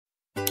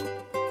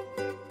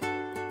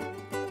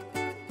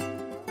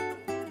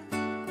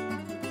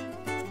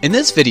In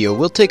this video,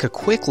 we'll take a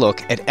quick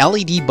look at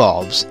LED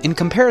bulbs in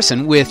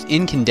comparison with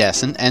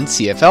incandescent and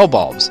CFL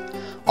bulbs,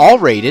 all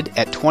rated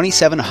at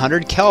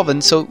 2700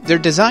 Kelvin, so they're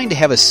designed to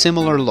have a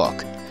similar look.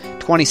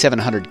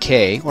 2700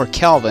 K, or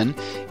Kelvin,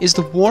 is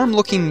the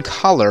warm-looking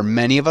color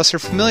many of us are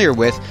familiar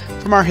with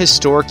from our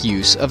historic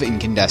use of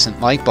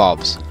incandescent light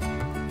bulbs.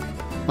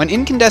 When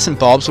incandescent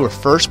bulbs were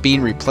first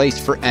being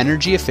replaced for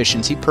energy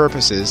efficiency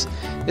purposes,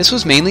 this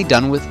was mainly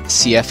done with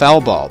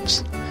CFL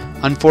bulbs.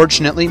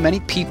 Unfortunately, many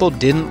people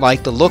didn't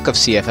like the look of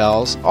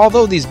CFLs,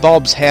 although these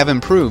bulbs have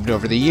improved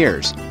over the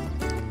years.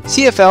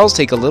 CFLs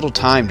take a little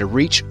time to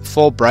reach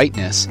full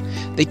brightness.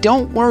 They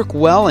don't work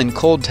well in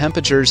cold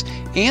temperatures,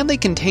 and they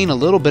contain a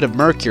little bit of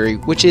mercury,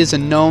 which is a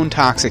known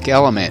toxic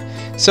element,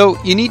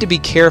 so you need to be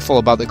careful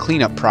about the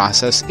cleanup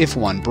process if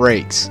one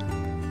breaks.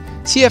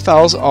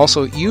 CFLs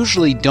also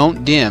usually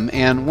don't dim,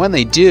 and when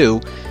they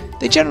do,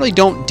 they generally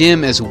don't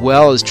dim as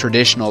well as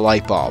traditional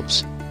light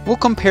bulbs. We'll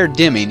compare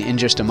dimming in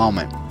just a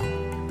moment.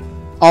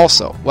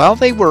 Also, while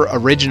they were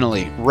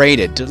originally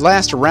rated to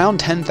last around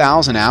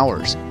 10,000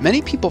 hours,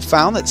 many people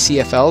found that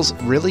CFLs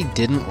really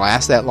didn't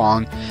last that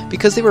long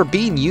because they were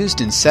being used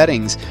in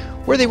settings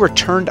where they were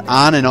turned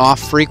on and off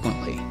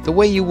frequently, the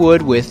way you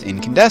would with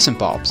incandescent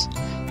bulbs.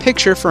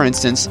 Picture, for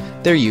instance,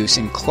 their use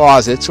in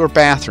closets or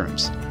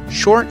bathrooms.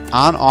 Short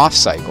on-off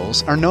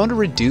cycles are known to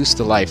reduce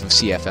the life of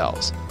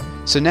CFLs.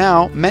 So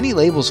now, many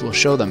labels will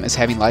show them as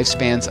having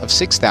lifespans of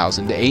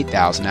 6,000 to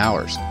 8,000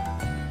 hours.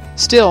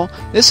 Still,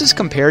 this is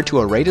compared to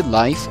a rated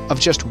life of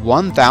just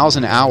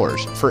 1,000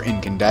 hours for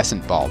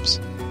incandescent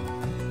bulbs.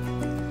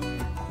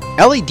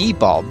 LED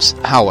bulbs,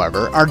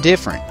 however, are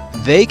different.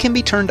 They can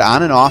be turned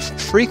on and off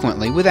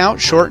frequently without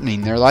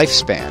shortening their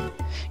lifespan.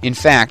 In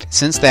fact,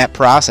 since that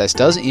process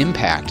does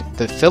impact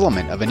the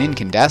filament of an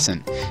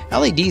incandescent,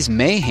 LEDs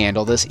may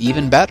handle this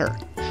even better.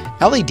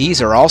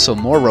 LEDs are also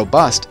more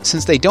robust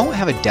since they don't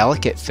have a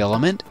delicate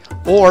filament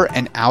or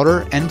an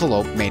outer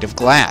envelope made of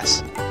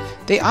glass.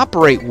 They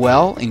operate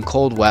well in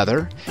cold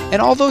weather,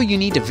 and although you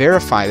need to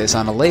verify this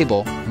on a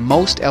label,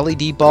 most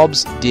LED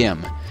bulbs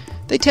dim.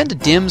 They tend to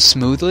dim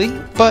smoothly,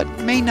 but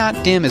may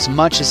not dim as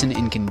much as an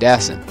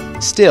incandescent.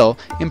 Still,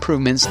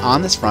 improvements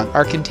on this front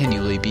are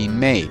continually being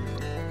made.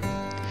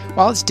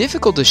 While it's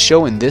difficult to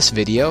show in this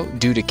video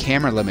due to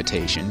camera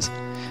limitations,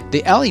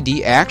 the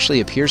LED actually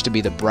appears to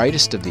be the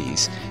brightest of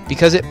these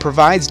because it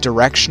provides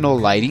directional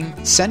lighting,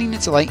 sending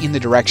its light in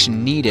the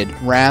direction needed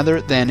rather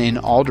than in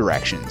all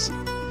directions.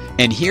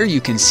 And here you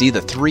can see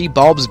the three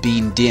bulbs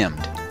being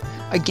dimmed.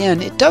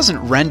 Again, it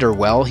doesn't render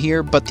well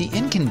here, but the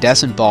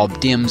incandescent bulb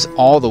dims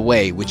all the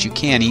way, which you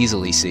can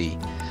easily see.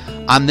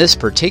 On this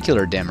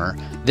particular dimmer,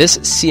 this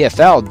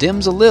CFL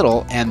dims a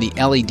little and the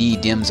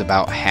LED dims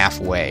about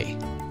halfway.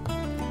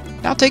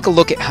 Now take a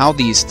look at how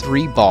these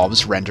three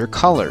bulbs render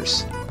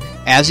colors.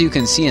 As you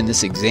can see in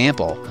this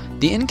example,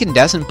 the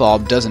incandescent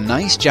bulb does a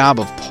nice job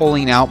of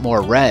pulling out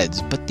more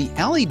reds, but the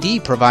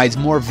LED provides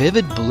more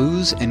vivid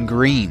blues and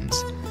greens.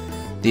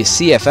 The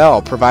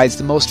CFL provides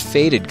the most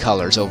faded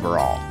colors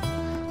overall.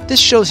 This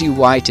shows you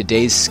why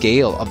today's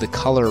scale of the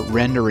Color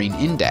Rendering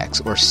Index,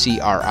 or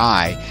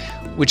CRI,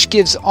 which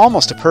gives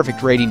almost a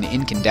perfect rating to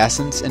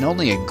incandescents and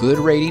only a good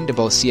rating to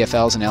both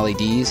CFLs and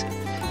LEDs,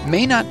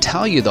 may not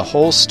tell you the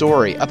whole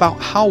story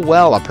about how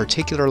well a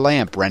particular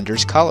lamp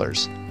renders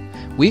colors.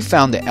 We've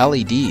found that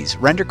LEDs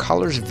render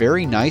colors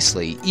very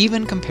nicely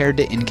even compared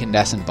to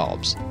incandescent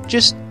bulbs,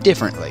 just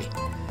differently.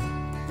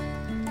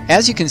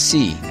 As you can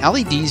see,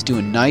 LEDs do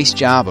a nice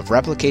job of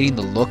replicating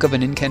the look of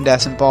an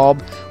incandescent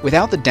bulb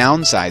without the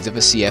downsides of a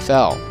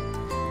CFL.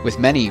 With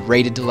many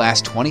rated to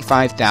last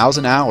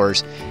 25,000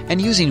 hours and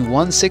using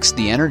 1/6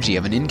 the energy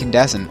of an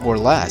incandescent or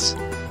less,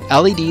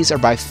 LEDs are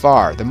by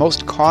far the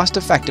most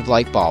cost-effective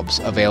light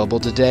bulbs available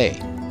today.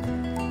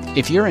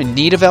 If you're in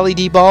need of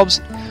LED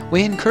bulbs,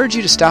 we encourage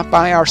you to stop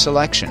by our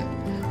selection.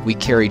 We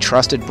carry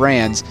trusted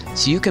brands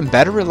so you can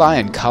better rely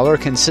on color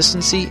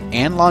consistency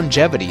and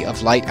longevity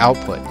of light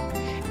output.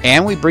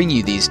 And we bring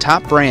you these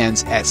top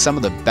brands at some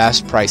of the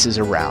best prices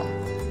around.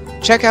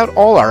 Check out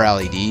all our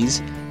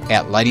LEDs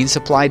at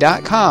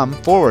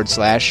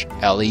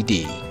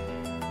lightingsupply.com/LED.